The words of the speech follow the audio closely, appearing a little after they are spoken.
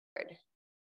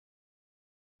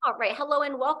All right, hello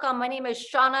and welcome. My name is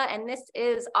Shauna and this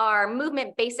is our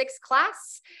movement basics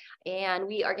class. And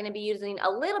we are going to be using a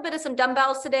little bit of some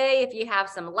dumbbells today. If you have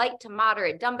some light to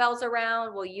moderate dumbbells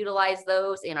around, we'll utilize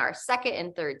those in our second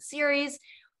and third series.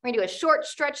 We're going to do a short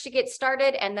stretch to get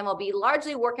started, and then we'll be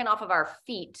largely working off of our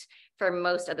feet for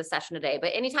most of the session today.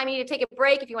 But anytime you need to take a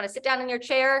break, if you want to sit down in your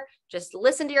chair, just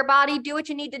listen to your body, do what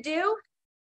you need to do.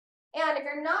 And if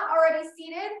you're not already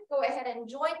seated, go ahead and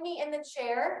join me in the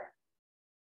chair.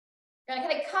 You're going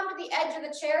to kind of come to the edge of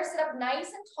the chair, sit up nice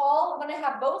and tall. We're going to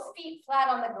have both feet flat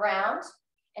on the ground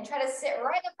and try to sit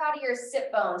right up out of your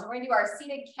sit bones. We're going to do our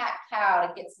seated cat-cow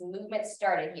to get some movement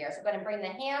started here. So we're going to bring the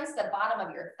hands to the bottom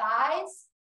of your thighs.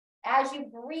 As you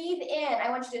breathe in, I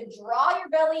want you to draw your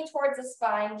belly towards the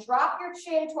spine, drop your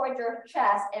chin towards your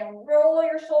chest, and roll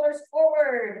your shoulders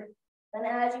forward. Then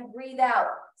as you breathe out,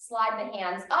 slide the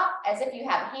hands up as if you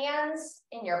have hands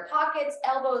in your pockets,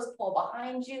 elbows pull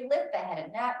behind you, lift the head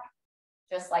and neck.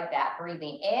 Just like that,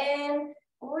 breathing in,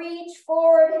 reach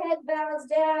forward, head bows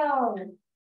down.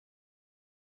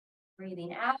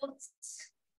 Breathing out,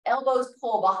 elbows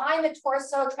pull behind the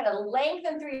torso, try to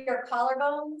lengthen through your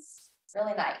collarbones.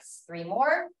 Really nice. 3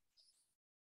 more.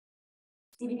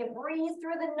 See if you can breathe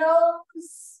through the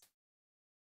nose.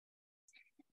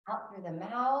 Out through the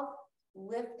mouth,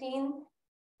 lifting,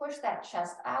 push that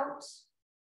chest out.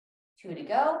 2 to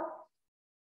go.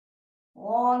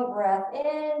 Long breath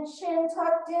in, chin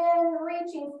tucked in,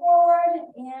 reaching forward,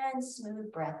 and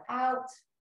smooth breath out.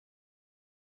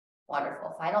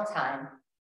 Wonderful. Final time.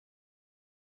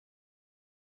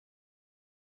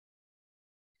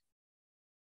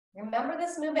 Remember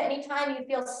this movement anytime you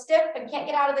feel stiff and can't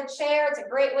get out of the chair. It's a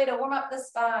great way to warm up the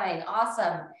spine.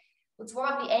 Awesome. Let's warm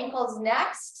up the ankles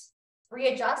next.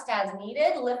 Readjust as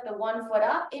needed. Lift the 1 foot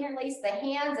up, interlace the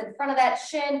hands in front of that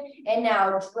shin, and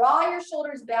now draw your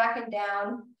shoulders back and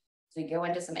down as we go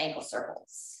into some ankle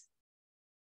circles.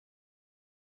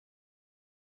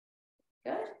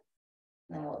 Good.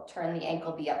 And then we'll turn the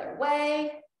ankle the other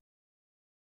way.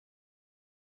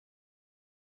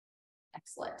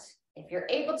 Excellent. If you're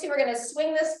able to, we're going to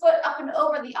swing this foot up and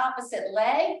over the opposite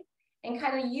leg and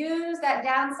kind of use that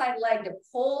downside leg to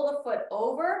pull the foot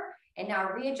over. And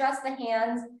now readjust the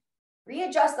hands,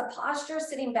 readjust the posture,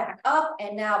 sitting back up,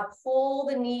 and now pull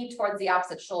the knee towards the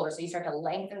opposite shoulder. So you start to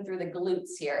lengthen through the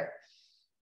glutes here.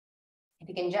 If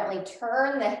you can gently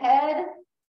turn the head,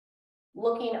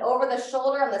 looking over the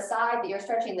shoulder on the side that you're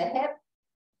stretching the hip.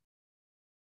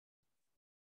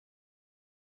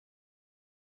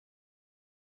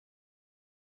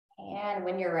 And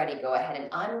when you're ready, go ahead and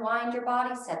unwind your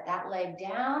body, set that leg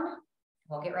down.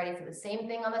 We'll get ready for the same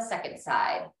thing on the second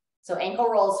side. So ankle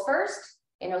rolls first,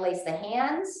 interlace the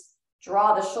hands,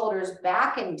 draw the shoulders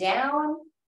back and down,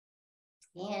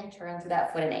 and turn through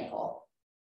that foot and ankle.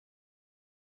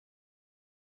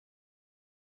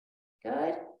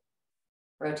 Good.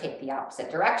 Rotate the opposite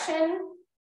direction.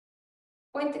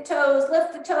 Point the toes,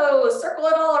 lift the toes, circle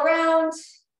it all around.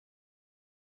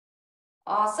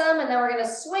 Awesome. And then we're going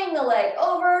to swing the leg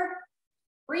over,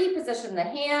 reposition the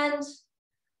hand,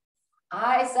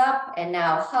 eyes up, and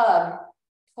now hug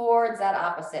towards that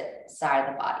opposite side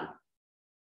of the body.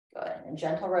 Good. And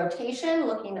gentle rotation,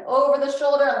 looking over the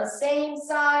shoulder on the same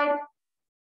side.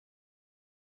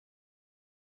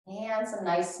 And some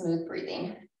nice smooth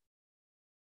breathing.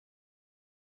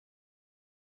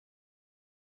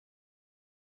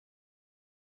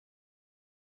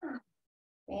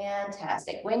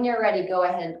 Fantastic. When you're ready, go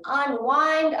ahead and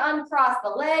unwind, uncross the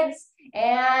legs,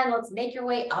 and let's make your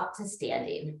way up to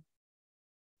standing.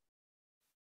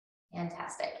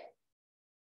 Fantastic.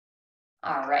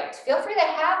 All right. Feel free to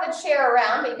have the chair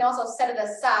around, but you can also set it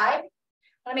aside.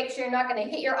 I want to make sure you're not going to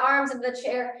hit your arms into the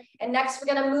chair. And next,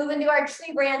 we're going to move into our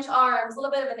tree branch arms. A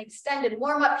little bit of an extended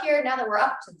warm up here now that we're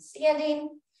up to the standing.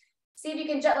 See if you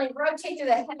can gently rotate through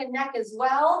the head and neck as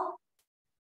well.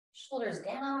 Shoulders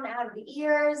down, out of the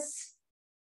ears.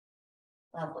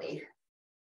 Lovely.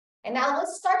 And now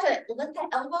let's start to let the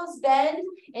elbows bend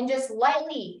and just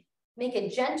lightly make a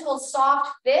gentle, soft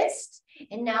fist.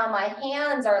 And now my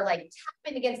hands are like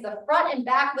tapping against the front and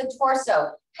back of the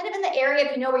torso, kind of in the area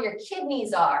if you know where your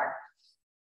kidneys are.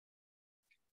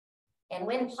 And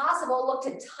when possible, look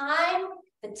to time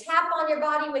the tap on your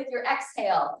body with your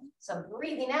exhale. So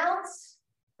breathing out,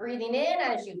 breathing in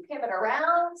as you pivot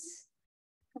around.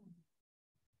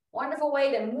 Wonderful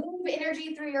way to move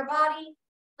energy through your body,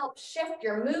 help shift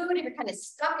your mood if you're kind of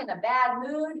stuck in a bad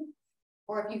mood,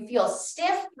 or if you feel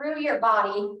stiff through your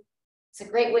body. It's a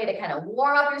great way to kind of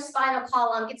warm up your spinal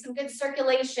column, get some good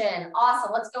circulation.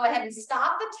 Awesome. Let's go ahead and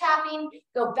stop the tapping.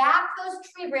 Go back those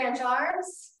tree branch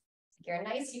arms. You're a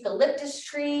nice eucalyptus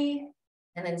tree,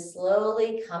 and then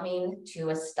slowly coming to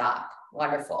a stop.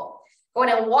 Wonderful. Go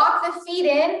ahead and walk the feet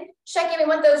in. Check in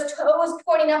with those toes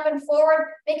pointing up and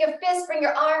forward. Make a fist, bring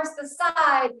your arms to the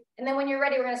side. And then when you're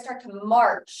ready, we're going to start to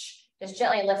march. Just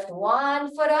gently lift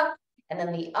one foot up and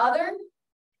then the other.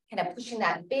 Kind of pushing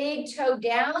that big toe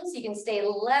down so you can stay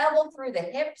level through the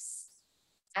hips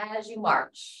as you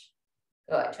march.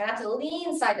 Good. Try not to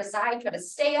lean side to side. Try to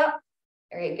stay up.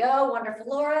 There you go. Wonderful,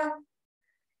 Laura.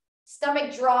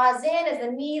 Stomach draws in as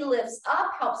the knee lifts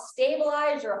up. Helps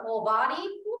stabilize your whole body.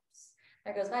 Oops.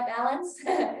 There goes my balance.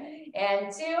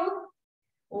 And 2,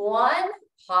 1.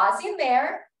 Pausing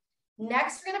there.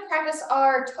 Next, we're going to practice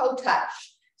our toe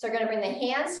touch. So we're going to bring the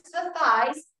hands to the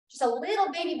thighs. Just a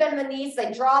little baby bend in the knees.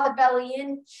 I draw the belly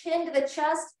in, chin to the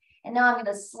chest. And now I'm going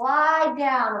to slide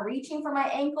down, reaching for my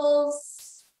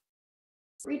ankles,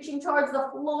 reaching towards the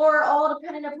floor, all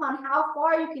dependent upon how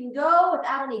far you can go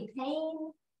without any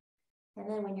pain. And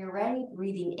then when you're ready,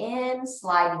 breathing in,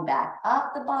 sliding back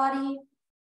up the body.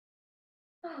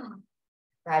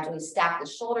 Gradually stack the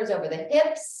shoulders over the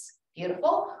hips.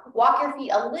 Beautiful. Walk your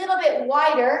feet a little bit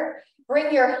wider.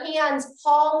 Bring your hands,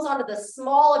 palms onto the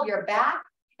small of your back.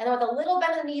 And then with a little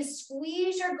bend in the knees,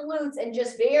 squeeze your glutes and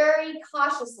just very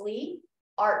cautiously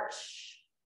arch.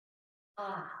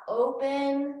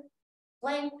 Open,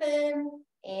 lengthen,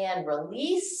 and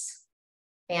release.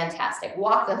 Fantastic.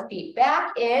 Walk the feet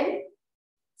back in.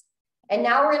 And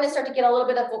now we're going to start to get a little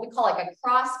bit of what we call like a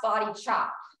cross-body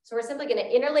chop. So we're simply going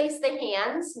to interlace the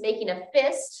hands, making a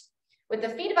fist. With the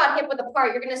feet about hip-width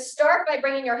apart, you're going to start by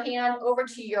bringing your hand over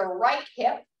to your right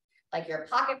hip, like your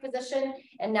pocket position.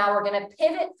 And now we're going to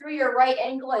pivot through your right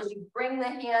ankle as you bring the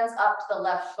hands up to the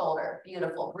left shoulder.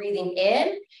 Beautiful. Breathing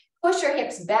in, push your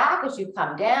hips back as you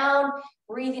come down.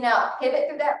 Breathing out, pivot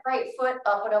through that right foot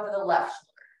up and over the left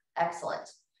shoulder. Excellent.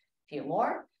 A few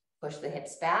more. Push the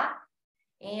hips back.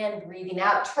 And breathing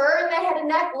out, turn the head and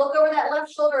neck, look over that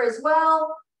left shoulder as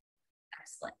well.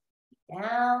 Excellent.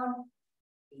 Down,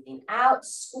 breathing out,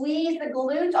 squeeze the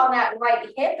glute on that right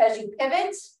hip as you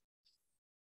pivot.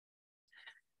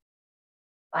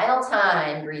 Final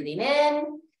time, breathing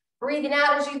in, breathing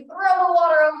out as you throw the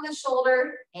water over the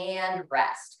shoulder and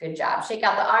rest. Good job. Shake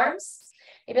out the arms.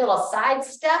 Maybe a little side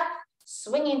step,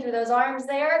 swinging through those arms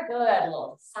there. Good, a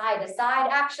little side to side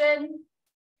action.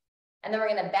 And then we're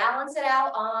going to balance it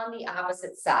out on the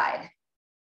opposite side.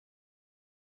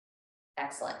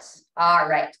 Excellent. All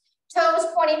right. Toes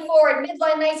pointing forward,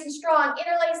 midline nice and strong.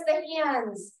 Interlace the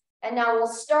hands. And now we'll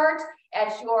start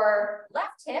at your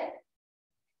left hip.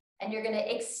 And you're going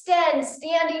to extend,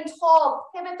 standing tall,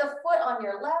 pivot the foot on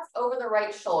your left over the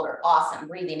right shoulder. Awesome.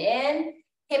 Breathing in,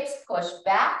 hips push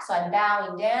back. So I'm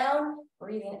bowing down.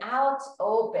 Breathing out,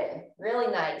 open.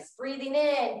 Really nice. Breathing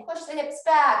in, push the hips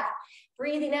back.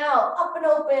 Breathing out, up and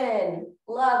open.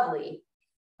 Lovely.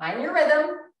 Find your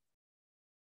rhythm.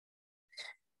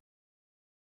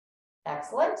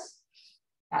 Excellent.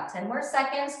 About 10 more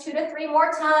seconds, 2 to 3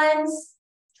 more times.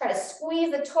 Try to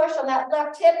squeeze the tush on that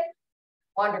left hip.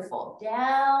 Wonderful.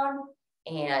 Down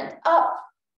and up.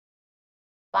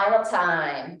 Final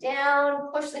time.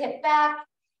 Down, push the hip back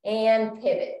and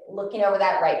pivot, looking over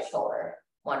that right shoulder.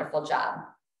 Wonderful job.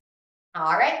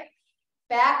 All right.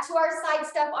 Back to our side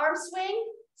step arm swing.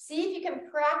 See if you can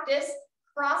practice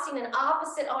crossing an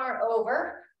opposite arm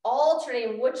over,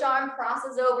 alternating which arm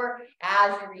crosses over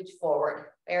as you reach forward.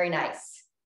 Very nice.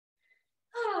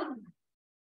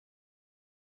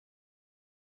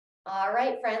 All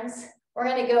right, friends. We're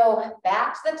going to go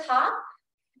back to the top.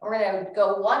 We're going to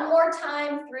go one more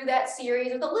time through that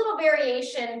series with a little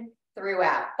variation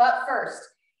throughout. But first,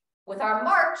 with our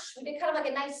march, we did kind of like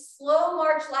a nice slow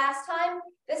march last time.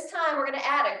 This time, we're going to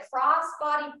add a cross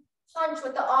body punch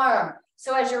with the arm.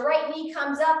 So as your right knee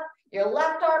comes up, your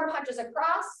left arm punches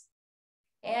across.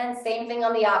 And same thing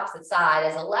on the opposite side.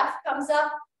 As the left comes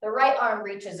up, the right arm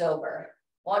reaches over.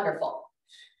 Wonderful.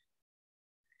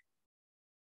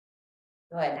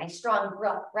 Good. Nice strong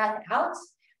breath out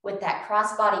with that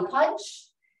cross body punch.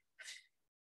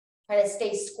 Try to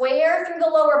stay square through the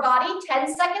lower body.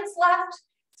 10 seconds left.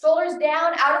 Shoulders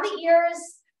down, out of the ears.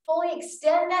 Fully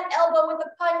extend that elbow with the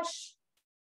punch.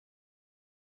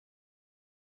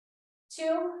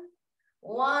 2,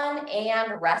 1,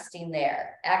 and resting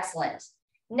there. Excellent.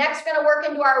 Next, we're going to work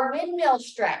into our windmill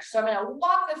stretch. So I'm going to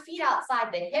walk the feet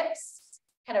outside the hips,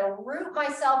 kind of root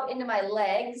myself into my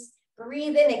legs.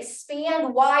 Breathe in,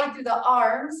 expand wide through the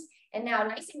arms. And now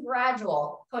nice and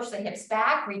gradual, push the hips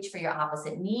back, reach for your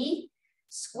opposite knee.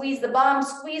 Squeeze the bum,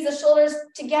 squeeze the shoulders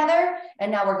together.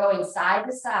 And now we're going side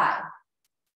to side.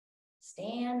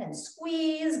 Stand and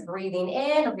squeeze, breathing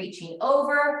in, reaching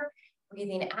over.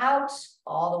 Breathing out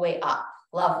all the way up.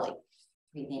 Lovely.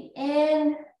 Breathing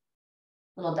in,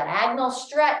 little diagonal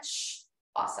stretch.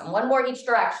 Awesome. One more each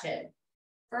direction.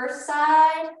 First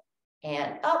side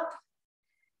and up.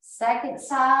 Second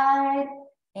side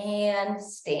and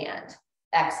stand.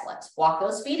 Excellent. Walk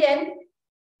those feet in.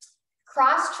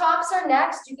 Cross chops are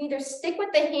next. You can either stick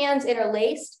with the hands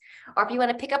interlaced, or if you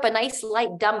want to pick up a nice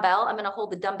light dumbbell, I'm going to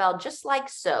hold the dumbbell just like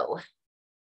so.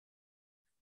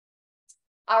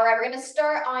 All right, we're going to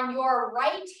start on your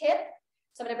right hip.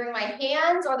 So I'm going to bring my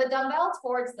hands or the dumbbell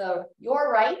towards your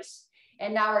right.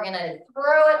 And now we're going to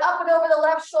throw it up and over the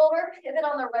left shoulder, pivot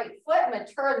on the right foot. I'm going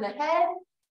to turn the head,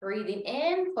 breathing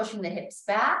in, pushing the hips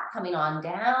back, coming on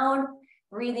down,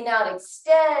 breathing out,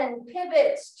 extend,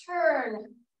 pivot, turn.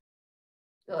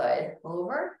 Good.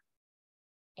 Over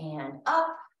and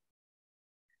up.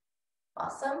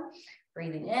 Awesome.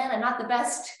 Breathing in. I'm not the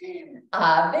best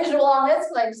visual on this,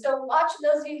 but I'm still watching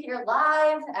those of you here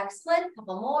live. Excellent.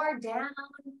 Couple more. Down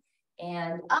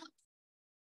and up.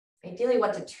 Ideally,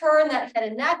 want to turn that head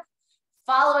and neck,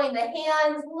 following the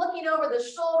hands, looking over the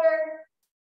shoulder.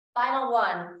 Final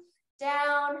one.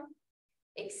 Down,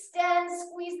 extend,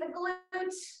 squeeze the glute,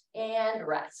 and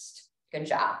rest. Good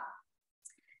job.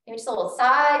 Maybe just a little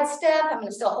side step. I'm going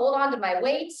to still hold on to my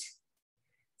weight.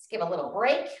 Let's give a little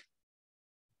break.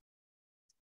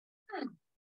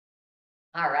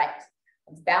 All right.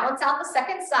 Let's balance out the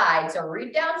second side. So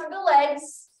root down through the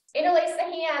legs, interlace the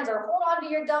hands or hold on to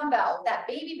your dumbbell with that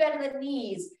baby bend in the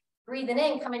knees. Breathing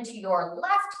in, come into your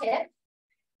left hip.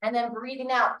 And then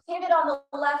breathing out, pivot on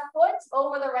the left foot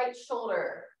over the right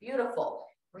shoulder. Beautiful.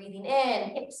 Breathing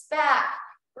in, hips back.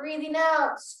 Breathing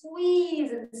out,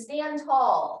 squeeze and stand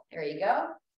tall. There you go.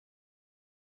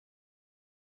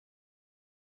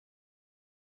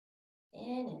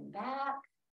 In and back.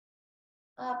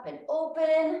 Up and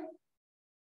open.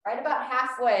 Right about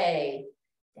halfway.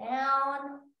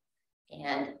 Down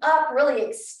and up. Really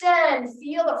extend.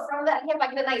 Feel the front of that hip.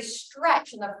 I get a nice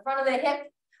stretch in the front of the hip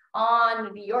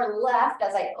on your left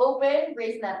as I open,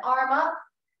 raising that arm up.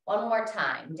 One more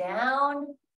time. Down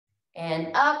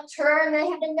and up. Turn the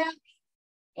head and neck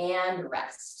and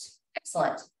rest.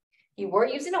 Excellent. If you were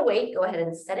using a weight, go ahead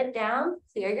and set it down.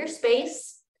 Clear your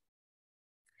space.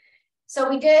 So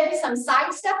we did some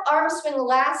side step arm swing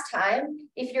last time.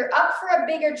 If you're up for a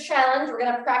bigger challenge, we're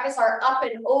going to practice our up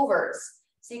and overs.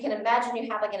 So you can imagine you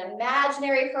have like an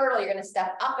imaginary hurdle. You're going to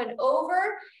step up and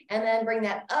over and then bring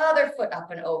that other foot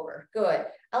up and over. Good.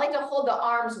 I like to hold the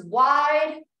arms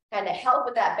wide, kind of help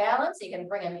with that balance. So you can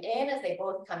bring them in as they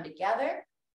both come together.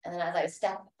 And then as I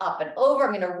step up and over,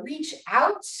 I'm going to reach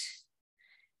out.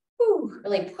 Whew,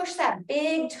 really push that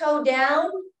big toe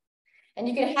down. And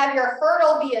you can have your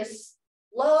hurdle be as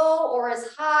low or as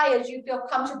high as you feel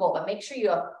comfortable, but make sure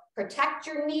you protect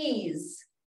your knees.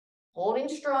 Holding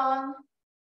strong.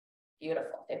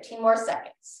 Beautiful. 15 more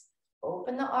seconds.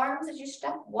 Open the arms as you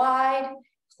step wide.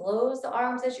 Close the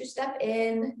arms as you step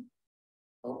in.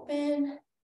 Open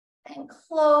and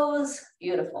close.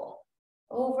 Beautiful.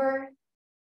 Over,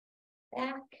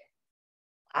 back.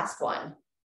 Last one.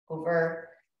 Over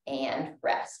and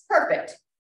rest. Perfect.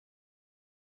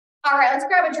 All right, let's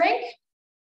grab a drink.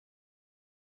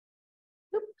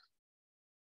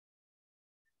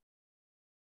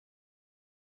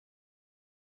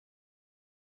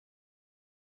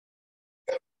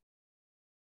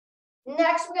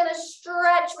 Next, we're going to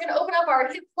stretch. We're going to open up our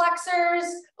hip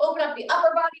flexors, open up the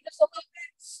upper body just a little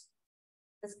bit.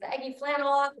 This baggy flannel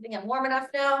off. I think I'm warm enough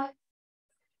now.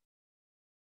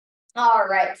 All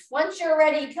right. Once you're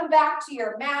ready, come back to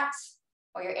your mat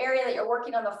or your area that you're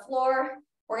working on the floor.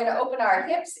 We're going to open our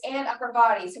hips and upper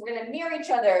body. So we're going to mirror each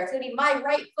other. It's going to be my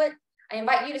right foot. I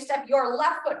invite you to step your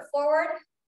left foot forward.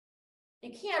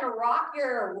 You can rock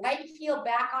your right heel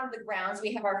back onto the ground. So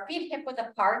we have our feet hip width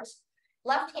apart.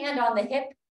 Left hand on the hip,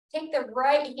 take the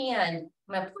right hand.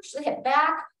 I'm going to push the hip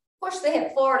back, push the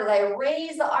hip forward as I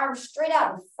raise the arm straight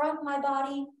out in front of my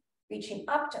body, reaching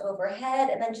up to overhead,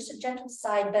 and then just a gentle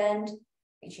side bend,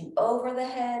 reaching over the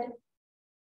head.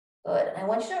 Good. And I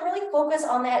want you to really focus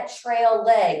on that trail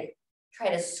leg. Try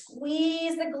to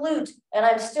squeeze the glute, and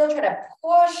I'm still trying to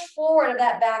push forward of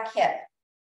that back hip.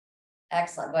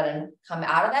 Excellent. Go ahead and come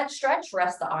out of that stretch,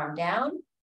 rest the arm down.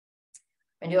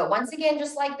 I'm going to do it once again,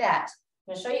 just like that.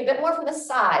 I'm going to show you a bit more from the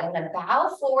side. I'm going to bow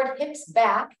forward, hips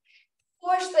back,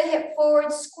 push the hip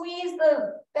forward, squeeze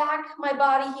the back of my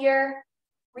body here,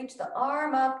 reach the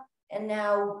arm up, and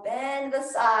now bend the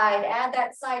side, add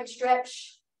that side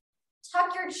stretch.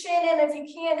 Tuck your chin in if you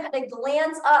can, kind of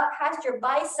glance up past your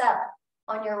bicep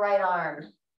on your right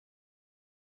arm.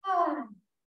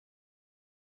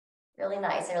 Really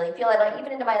nice. I really feel it like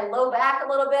even into my low back a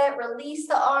little bit. Release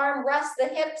the arm, rest the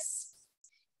hips.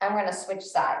 And we're going to switch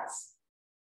sides.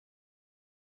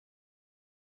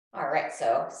 All right,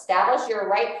 so establish your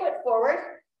right foot forward.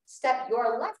 Step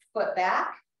your left foot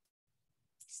back.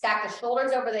 Stack the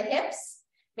shoulders over the hips.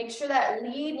 Make sure that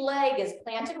lead leg is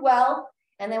planted well.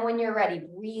 And then when you're ready,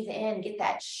 breathe in. Get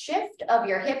that shift of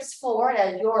your hips forward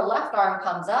as your left arm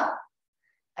comes up.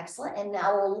 Excellent. And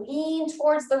now we'll lean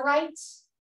towards the right.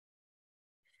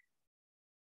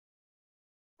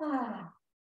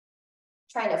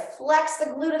 Trying to flex the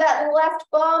glute of that left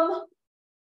bum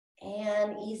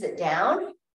and ease it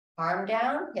down. Arm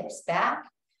down, hips back.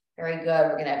 Very good.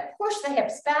 We're going to push the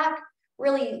hips back,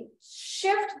 really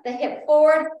shift the hip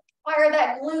forward, fire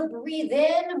that glute, breathe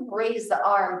in, raise the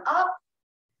arm up.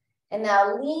 And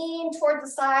now lean towards the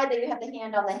side that you have the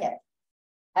hand on the hip.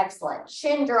 Excellent.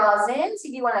 Chin draws in. So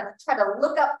if you want to try to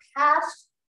look up past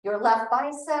your left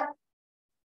bicep.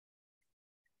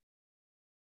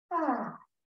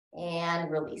 And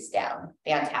release down.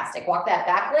 Fantastic. Walk that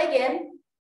back leg in.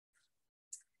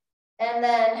 And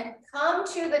then come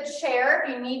to the chair. If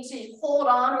you need to hold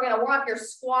on, we're going to warm up your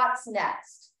squats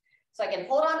next. So I can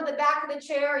hold on to the back of the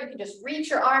chair. You can just reach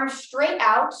your arms straight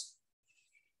out.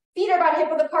 Feet are about hip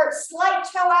width apart, slight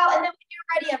toe out. And then when you're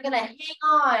ready, I'm going to hang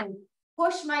on.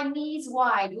 Push my knees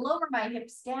wide, lower my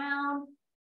hips down.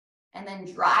 And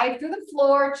then drive through the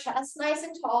floor, chest nice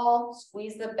and tall.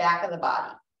 Squeeze the back of the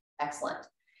body. Excellent.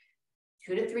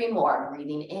 2 to 3 more.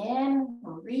 Breathing in,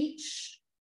 reach.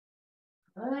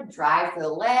 Good. Drive through the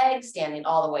legs, standing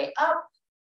all the way up.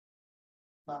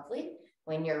 Lovely.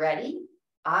 When you're ready,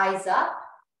 eyes up,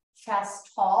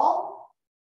 chest tall,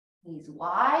 knees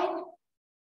wide.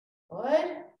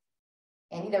 Good.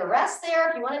 And either rest there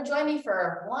if you want to join me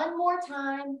for one more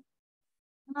time.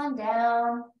 Come on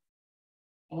down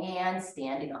and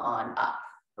standing on up.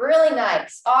 Really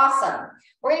nice. Awesome.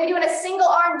 We're going to be doing a single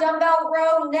arm dumbbell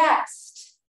row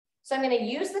next. So I'm going to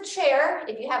use the chair.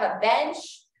 If you have a bench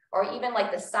or even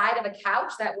like the side of a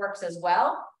couch, that works as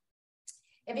well.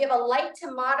 If you have a light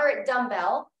to moderate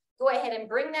dumbbell, go ahead and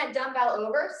bring that dumbbell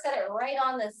over, set it right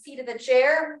on the seat of the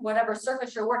chair, whatever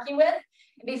surface you're working with.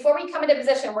 And before we come into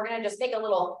position, we're going to just make a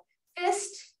little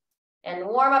fist and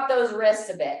warm up those wrists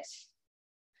a bit.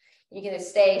 You can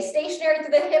stay stationary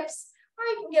through the hips, or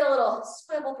you can get a little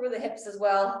swivel through the hips as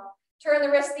well. Turn the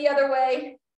wrist the other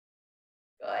way.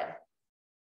 Good.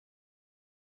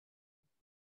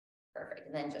 Perfect.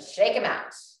 And then just shake them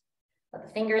out. Let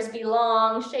the fingers be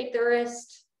long. Shake the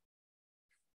wrist.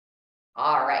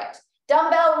 All right.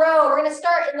 Dumbbell row. We're going to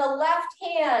start in the left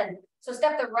hand. So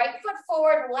step the right foot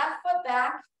forward, left foot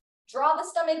back. Draw the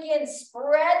stomach in.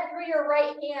 Spread through your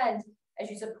right hand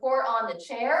as you support on the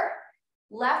chair.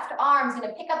 Left arm's going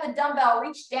to pick up the dumbbell.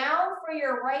 Reach down for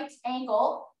your right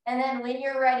ankle. And then when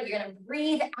you're ready, you're going to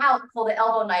breathe out. Pull the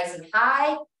elbow nice and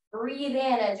high. Breathe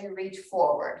in as you reach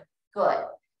forward. Good.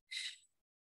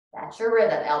 That's your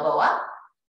rhythm. Elbow up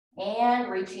and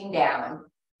reaching down.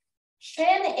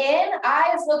 Chin in,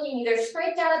 eyes looking either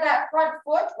straight down at that front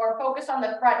foot or focus on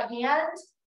the front hand.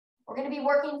 We're going to be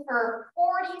working for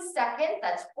 40 seconds.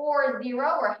 That's 40.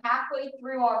 We're halfway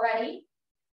through already.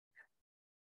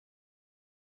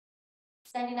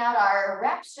 Sending out our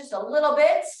reps just a little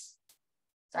bit.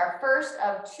 It's our first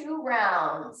of 2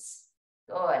 rounds.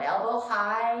 Good. Elbow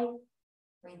high.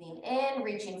 Breathing in,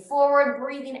 reaching forward,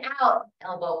 breathing out.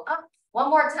 Elbow up.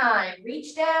 One more time.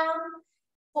 Reach down,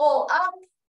 pull up,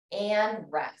 and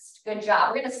rest. Good job.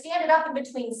 We're going to stand it up in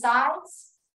between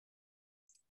sides.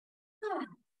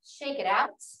 Shake it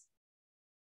out.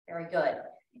 Very good.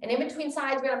 And in between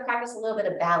sides, we're going to practice a little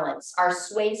bit of balance, our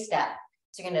sway step.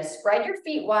 So you're going to spread your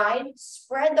feet wide,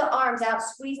 spread the arms out,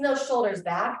 squeezing those shoulders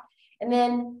back. And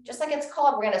then just like it's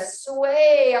called, we're going to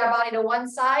sway our body to one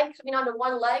side, coming onto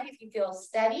one leg if you feel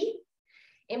steady.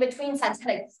 In between sides,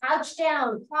 kind of crouch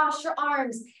down, cross your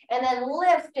arms, and then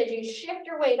lift as you shift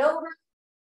your weight over.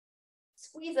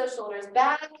 Squeeze those shoulders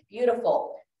back.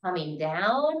 Beautiful. Coming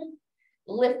down,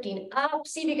 lifting up.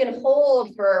 See if you can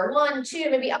hold for 1,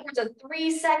 2, maybe upwards of 3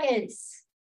 seconds.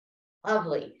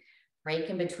 Lovely.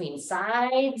 Break in between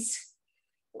sides.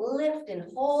 Lift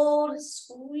and hold.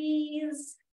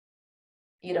 Squeeze.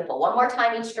 Beautiful. One more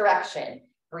time each direction.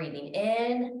 Breathing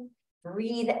in,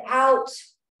 breathe out,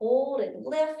 hold and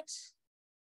lift.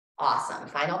 Awesome.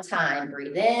 Final time.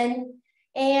 Breathe in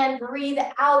and breathe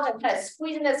out. I'm kind of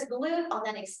squeezing this glute on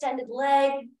that extended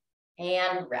leg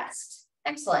and rest.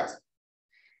 Excellent.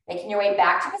 Making your way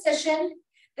back to position.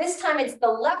 This time it's the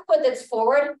left foot that's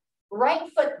forward, right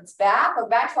foot that's back. We're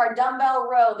back to our dumbbell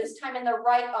row, this time in the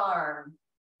right arm.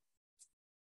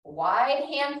 Wide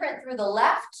handprint through the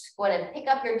left. Go ahead and pick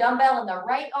up your dumbbell in the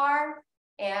right arm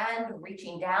and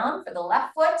reaching down for the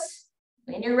left foot.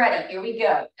 When you're ready, here we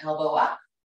go. Elbow up.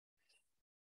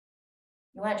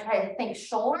 You want to try to think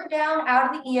shoulder down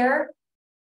out of the ear.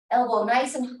 Elbow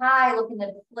nice and high, looking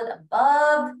to split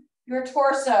above your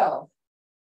torso.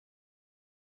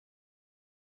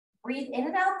 Breathe in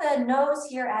and out the nose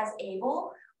here as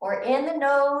able, or in the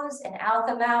nose and out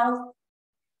the mouth.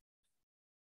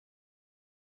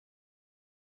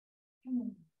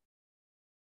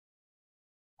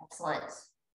 Excellent.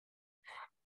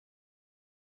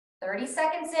 30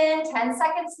 seconds in, 10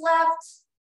 seconds left.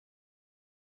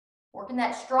 Working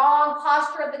that strong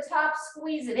posture at the top,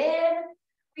 squeeze it in,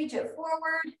 reach it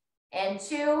forward, and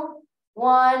 2,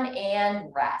 1, and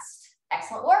rest.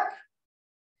 Excellent work.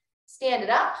 Stand it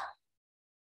up.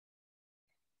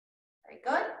 Very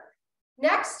good.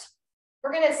 Next,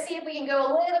 we're gonna see if we can go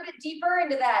a little bit deeper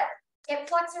into that hip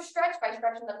flexor stretch by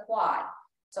stretching the quad.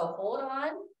 So hold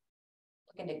on,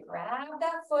 looking to grab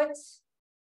that foot,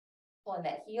 pulling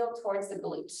that heel towards the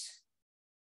glute.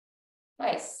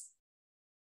 Nice.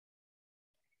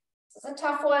 This is a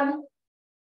tough one.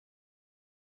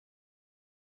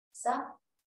 So,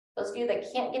 those of you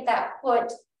that can't get that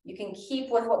foot, you can keep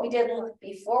with what we did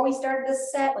before we started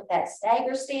this set with that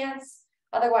stagger stance.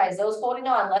 Otherwise, those holding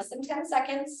on less than 10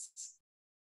 seconds.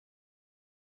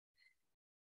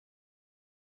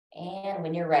 And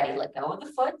when you're ready, let go of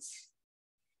the foot.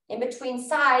 In between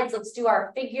sides, let's do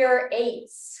our figure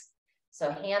 8s. So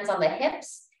hands on the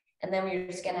hips, and then we're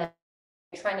just gonna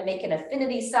try to make an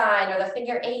infinity sign or the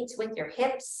figure 8 with your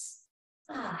hips.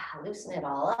 Loosen it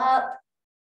all up.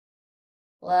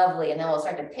 Lovely, and then we'll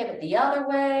start to pivot the other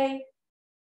way.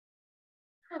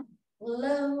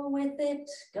 Flow with it,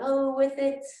 go with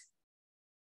it.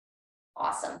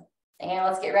 Awesome. And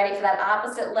let's get ready for that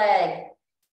opposite leg.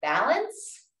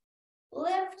 Balance,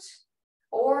 lift,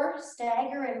 or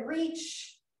stagger and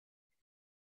reach.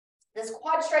 This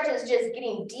quad stretch is just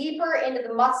getting deeper into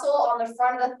the muscle on the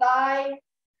front of the thigh.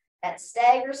 That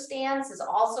stagger stance is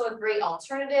also a great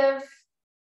alternative.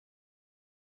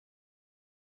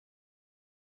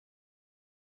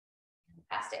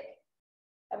 Fantastic.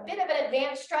 A bit of an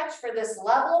advanced stretch for this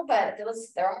level, but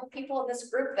there are people in this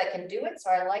group that can do it, so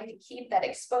I like to keep that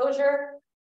exposure.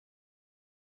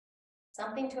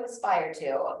 Something to aspire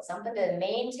to, something to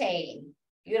maintain.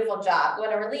 Beautiful job. Going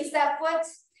to release that foot.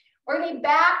 We're going to be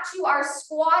back to our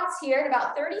squats here in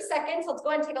about 30 seconds. Let's go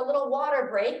ahead and take a little water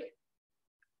break.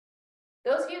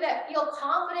 Those of you that feel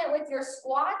confident with your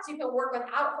squats, you can work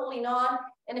without holding on.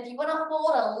 And if you want to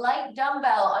hold a light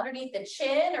dumbbell underneath the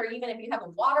chin, or even if you have a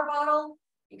water bottle,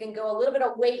 you can go a little bit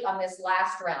of weight on this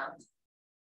last round.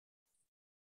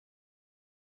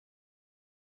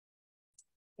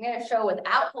 I'm going to show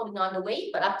without holding on to weight,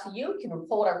 but up to you. You can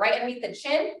hold it right underneath the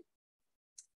chin.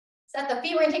 Set the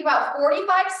feet. We're going to take about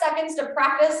 45 seconds to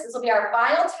practice. This will be our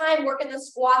final time working the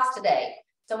squats today.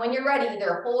 So when you're ready,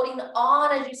 either holding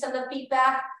on as you send the feet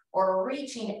back or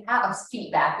reaching out,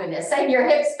 feet back, goodness, send your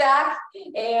hips back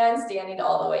and standing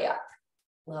all the way up.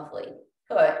 Lovely.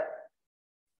 Good.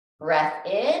 Breath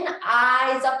in,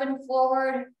 eyes up and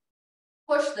forward.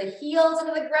 Push the heels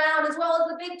into the ground as well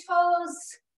as the big toes.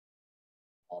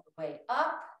 All the way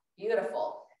up.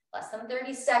 Beautiful. Less than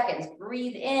 30 seconds.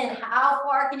 Breathe in. How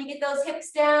far can you get those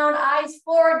hips down? Eyes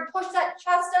forward. Push that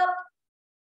chest up.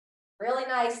 Really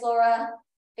nice, Laura.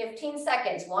 15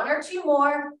 seconds. 1 or 2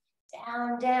 more.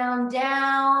 Down, down,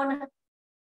 down.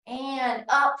 And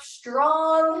up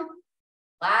strong.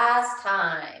 Last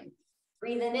time.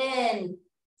 Breathing in.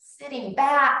 Sitting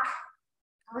back.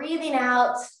 Breathing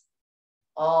out.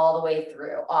 All the way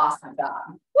through. Awesome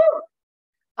job. Woo!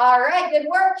 All right, good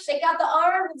work. Shake out the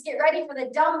arm. Let's get ready for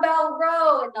the dumbbell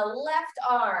row in the left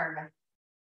arm.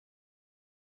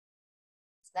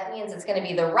 So that means it's going to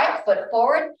be the right foot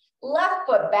forward, left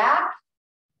foot back.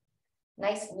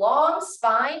 Nice long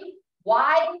spine,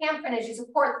 wide handprint as you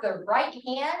support the right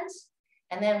hand,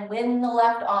 and then win the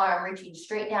left arm, reaching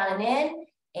straight down and in,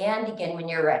 and begin when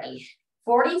you're ready.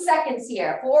 40 seconds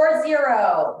here,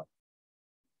 4-0.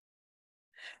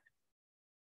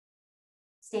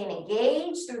 Staying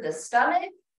engaged through the stomach.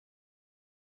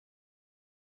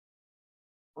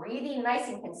 Breathing nice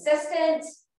and consistent.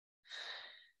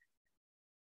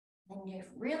 And you're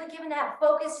really giving that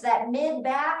focus to that mid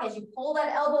back as you pull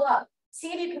that elbow up. See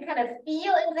if you can kind of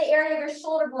feel into the area of your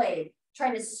shoulder blade,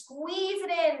 trying to squeeze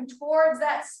it in towards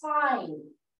that spine,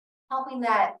 helping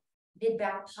that mid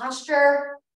back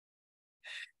posture.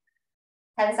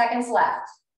 10 seconds left.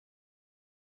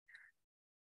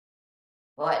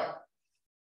 Good.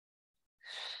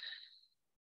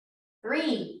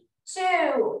 3,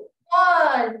 2,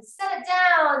 1, set it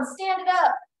down, stand it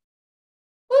up.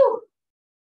 Woo.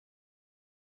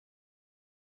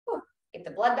 Woo. Get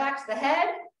the blood back to the head.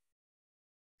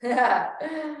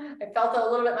 I felt it a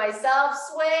little bit myself.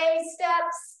 Sway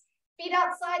steps, feet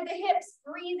outside the hips,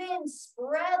 breathe in,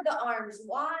 spread the arms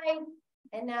wide.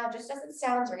 And now, just as it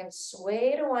sounds, we're going to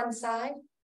sway to one side.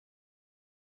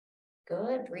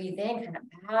 Good, breathe in, kind of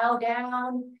bow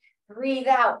down. Breathe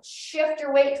out, shift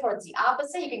your weight towards the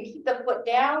opposite. You can keep the foot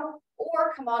down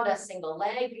or come onto a single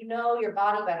leg. You know your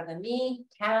body better than me.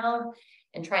 Down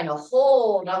and trying to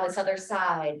hold on this other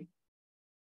side.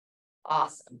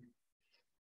 Awesome.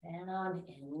 Down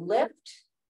and lift.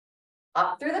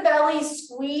 Up through the belly,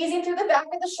 squeezing through the back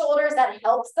of the shoulders. That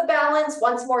helps the balance.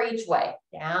 Once more each way.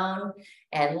 Down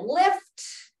and lift.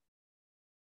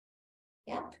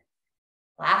 Yep.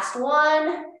 Last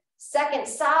one. Second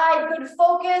side, good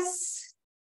focus.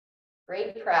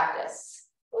 Great practice.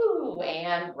 Ooh,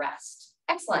 and rest.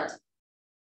 Excellent.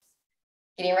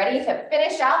 Getting ready to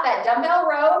finish out that dumbbell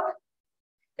row.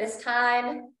 This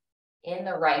time in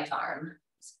the right arm.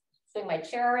 Swing my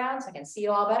chair around so I can see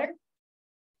you all better.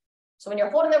 So when you're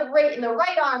holding in the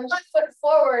right arm, left foot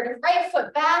forward, right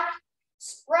foot back,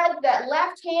 spread that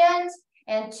left hand,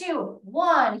 and 2,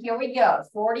 1, here we go.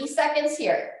 40 seconds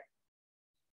here.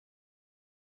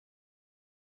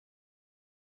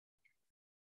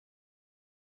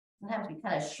 Sometimes we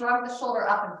kind of shrug the shoulder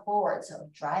up and forward, so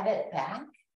drive it back.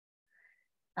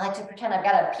 I like to pretend I've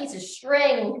got a piece of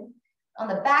string on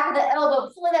the back of the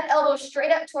elbow, pulling that elbow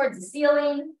straight up towards the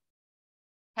ceiling,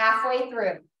 halfway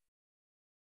through.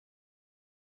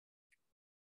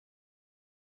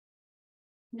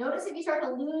 Notice if you start to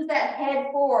lose that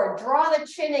head forward, draw the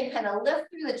chin and kind of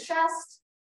lift through the chest.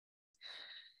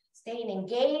 Staying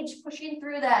engaged, pushing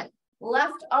through that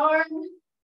left arm.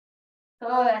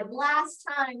 Good, last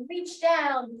time, reach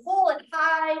down, pull it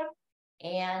high,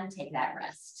 and take that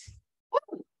rest.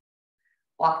 Woo.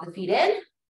 Walk the feet in.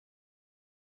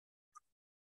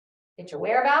 Get your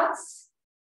whereabouts.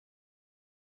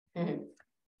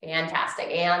 Fantastic,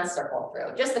 and circle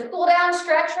through. Just the cool down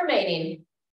stretch remaining.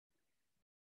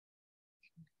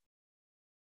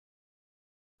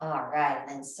 All right,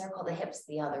 then circle the hips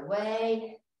the other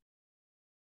way.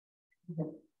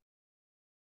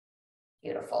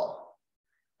 Beautiful.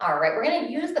 All right, we're going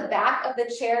to use the back of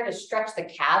the chair to stretch the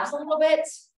calves a little bit.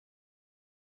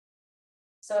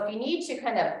 So if you need to you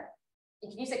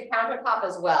can use a countertop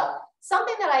as well.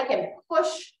 Something that I can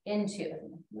push into.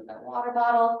 Move that water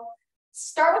bottle.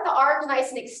 Start with the arms nice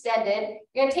and extended.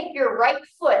 You're going to take your right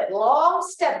foot, long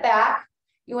step back.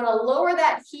 You want to lower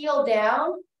that heel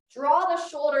down, draw the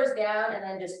shoulders down, and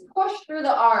then just push through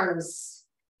the arms.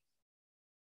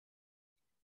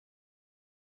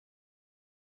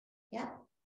 Yeah.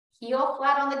 Heel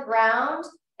flat on the ground,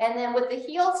 and then with the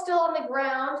heel still on the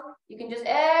ground, you can just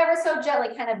ever so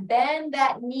gently kind of bend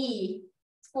that knee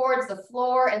towards the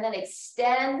floor and then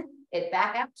extend it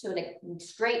back up to a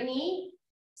straight knee.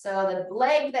 So the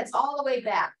leg that's all the way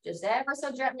back, just ever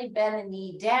so gently bend the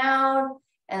knee down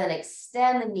and then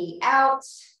extend the knee out.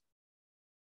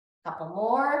 Couple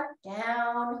more,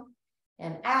 down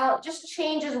and out. Just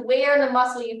changes where in the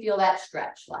muscle you feel that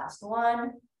stretch. Last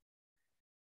one.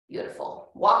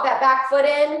 Beautiful. Walk that back foot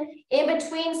in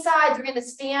between sides. We're going to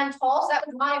stand tall. So that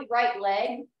was my right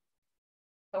leg.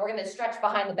 But we're going to stretch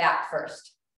behind the back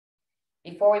first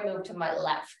before we move to my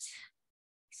left.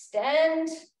 Extend,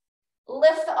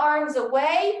 lift the arms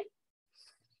away.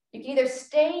 You can either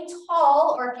stay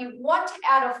tall or if you want to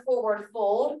add a forward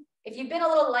fold. If you've been a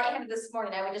little lightheaded this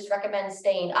morning, I would just recommend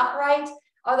staying upright.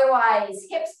 Otherwise,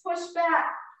 hips push back,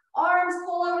 arms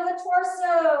pull over the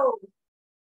torso.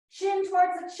 Chin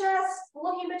towards the chest,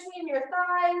 looking between your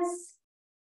thighs.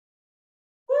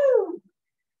 Woo!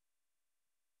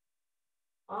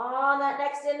 On that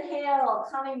next inhale,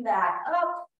 coming back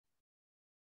up.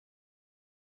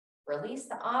 Release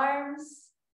the arms.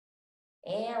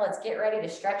 And let's get ready to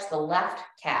stretch the left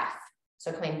calf.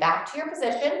 So coming back to your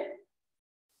position,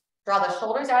 draw the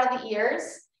shoulders out of the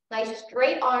ears, nice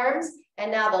straight arms.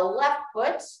 And now the left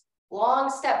foot, long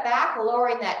step back,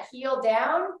 lowering that heel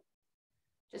down.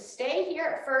 Just stay here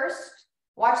at first.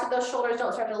 Watch that those shoulders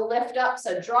don't start to lift up.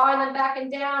 So drawing them back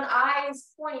and down,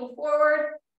 eyes pointing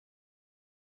forward.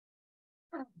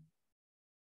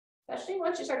 Especially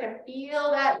once you start to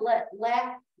feel that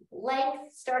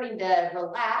length starting to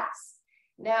relax.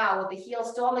 Now with the heel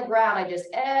still on the ground, I just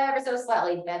ever so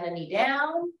slightly bend the knee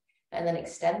down and then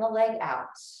extend the leg out.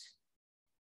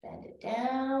 Bend it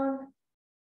down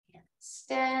and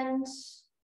extend.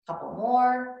 Couple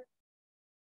more.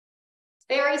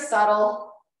 Very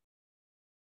subtle.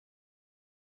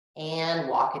 And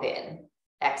walk it in.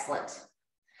 Excellent.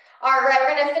 All right,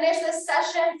 we're gonna finish this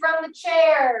session from the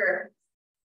chair.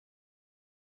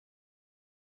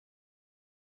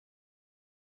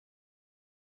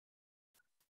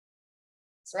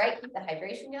 That's right, keep the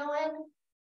hydration going.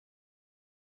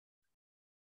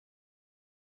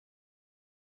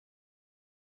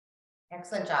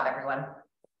 Excellent job, everyone.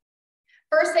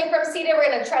 First thing from seated,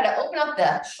 we're gonna try to open up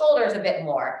the shoulders a bit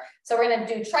more. So we're gonna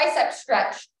do tricep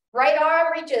stretch. Right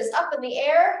arm reaches up in the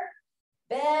air,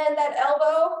 bend that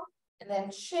elbow, and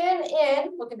then chin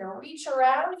in, looking to reach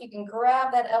around. If you can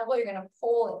grab that elbow, you're gonna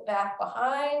pull it back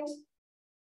behind.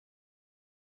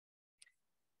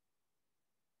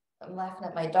 I'm laughing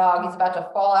at my dog. He's about to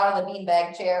fall out of the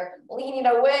beanbag chair, leaning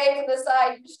away from the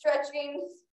side, stretching.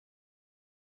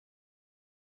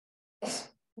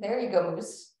 There you go,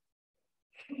 Moose.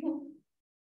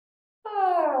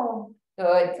 Oh,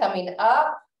 good. Coming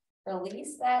up,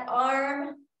 release that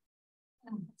arm.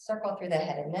 Circle through the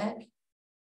head and neck.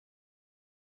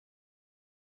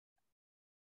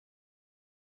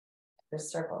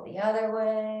 Just circle the other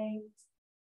way.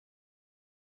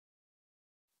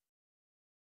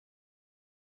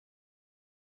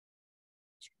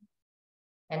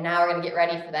 And now we're going to get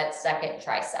ready for that second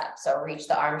tricep. So reach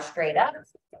the arm straight up.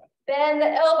 Bend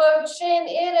the elbow, chin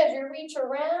in as you reach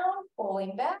around,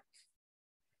 pulling back.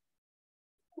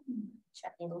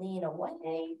 Checking lean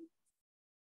away.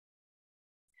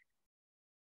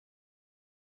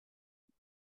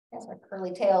 That's my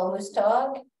curly tail moose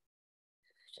dog.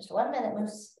 Just 1 minute,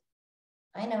 Moose.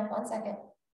 I know, 1 second.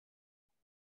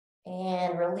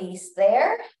 And release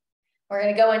there. We're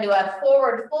going to go into a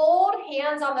forward fold,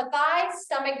 hands on the thighs,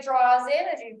 stomach draws in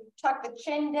as you tuck the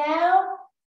chin down.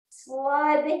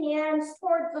 Slide the hands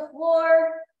towards the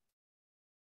floor.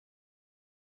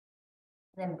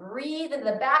 Then breathe into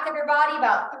the back of your body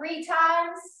about 3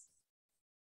 times.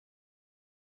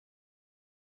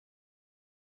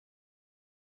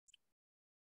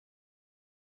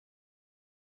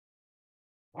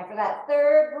 After that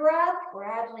third breath,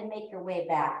 gradually make your way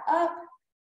back up.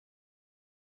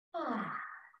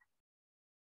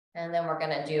 And then we're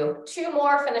going to do 2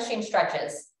 more finishing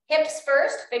stretches. Hips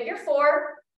first, figure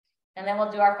 4. And then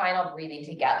we'll do our final breathing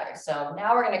together. So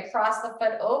now we're going to cross the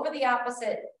foot over the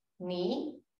opposite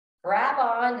knee, grab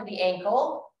on to the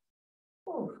ankle,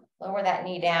 lower that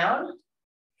knee down,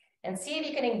 and see if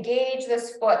you can engage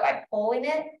this foot by pulling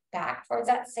it back towards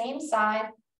that same side.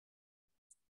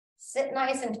 Sit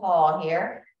nice and tall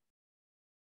here.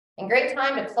 And great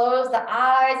time to close the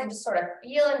eyes and just sort of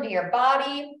feel into your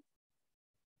body.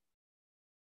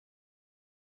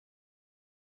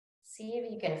 See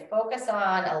if you can focus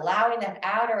on allowing that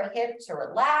outer hip to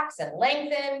relax and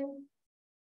lengthen.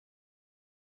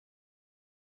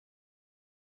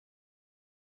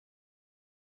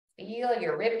 Feel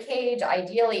your rib cage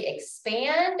ideally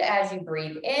expand as you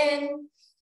breathe in.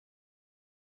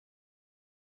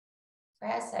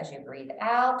 Press as you breathe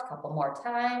out, a couple more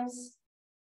times.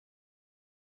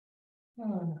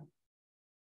 When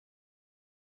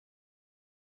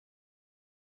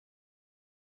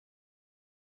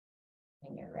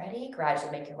you're ready,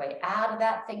 gradually make your way out of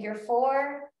that figure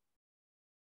 4.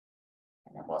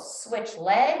 And then we'll switch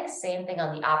legs, same thing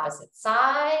on the opposite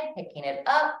side, picking it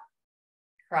up,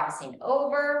 crossing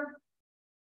over,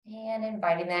 and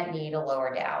inviting that knee to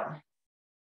lower down.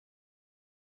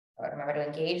 Remember to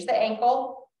engage the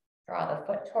ankle, draw the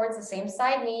foot towards the same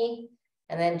side knee,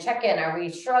 and then check in. Are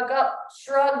we shrug up,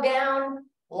 shrug down,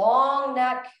 long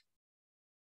neck,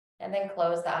 and then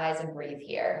close the eyes and breathe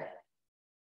here.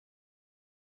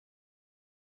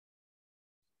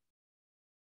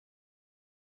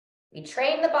 We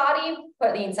train the body,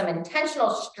 putting some intentional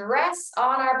stress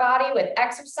on our body with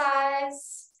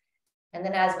exercise. And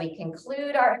then as we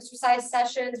conclude our exercise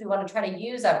sessions, we want to try to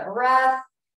use a breath,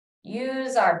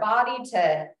 use our body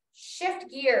to shift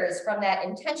gears from that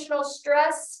intentional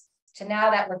stress to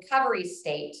now that recovery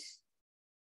state.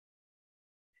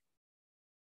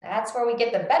 That's where we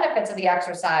get the benefits of the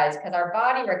exercise because our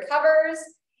body recovers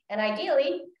and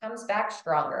ideally comes back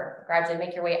stronger. Gradually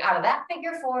make your way out of that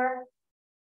figure 4.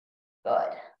 Good.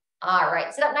 All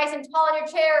right, sit up nice and tall in your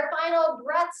chair. Final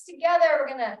breaths together. We're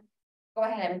gonna go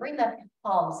ahead and bring the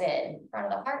palms in front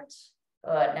of the heart.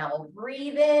 Good, now we'll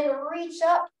breathe in, reach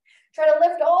up, try to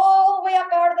lift all the way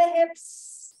up out of the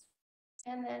hips,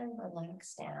 and then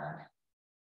relax down.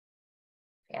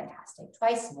 Fantastic,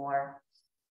 twice more.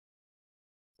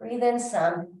 Breathe in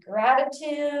some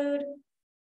gratitude,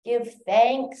 give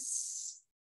thanks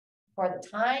for the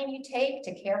time you take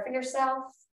to care for yourself.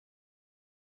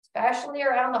 Especially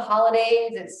around the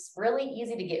holidays, it's really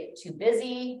easy to get too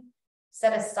busy,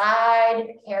 set aside,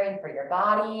 caring for your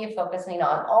body, focusing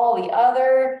on all the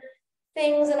other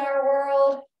things in our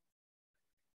world.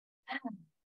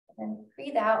 And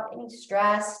breathe out any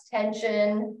stress,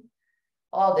 tension,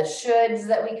 all the shoulds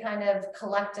that we kind of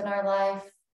collect in our life.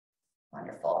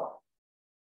 Wonderful.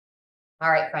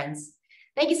 All right, friends.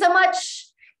 Thank you so much,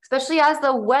 especially as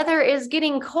the weather is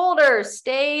getting colder.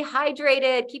 Stay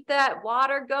hydrated. Keep that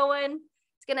water going.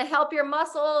 It's going to help your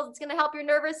muscles. It's going to help your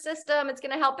nervous system. It's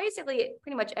going to help basically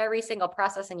pretty much every single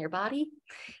process in your body,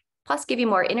 plus give you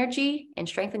more energy and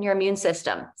strengthen your immune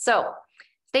system. So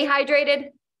stay hydrated,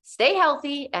 stay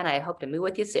healthy, and I hope to move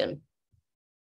with you soon.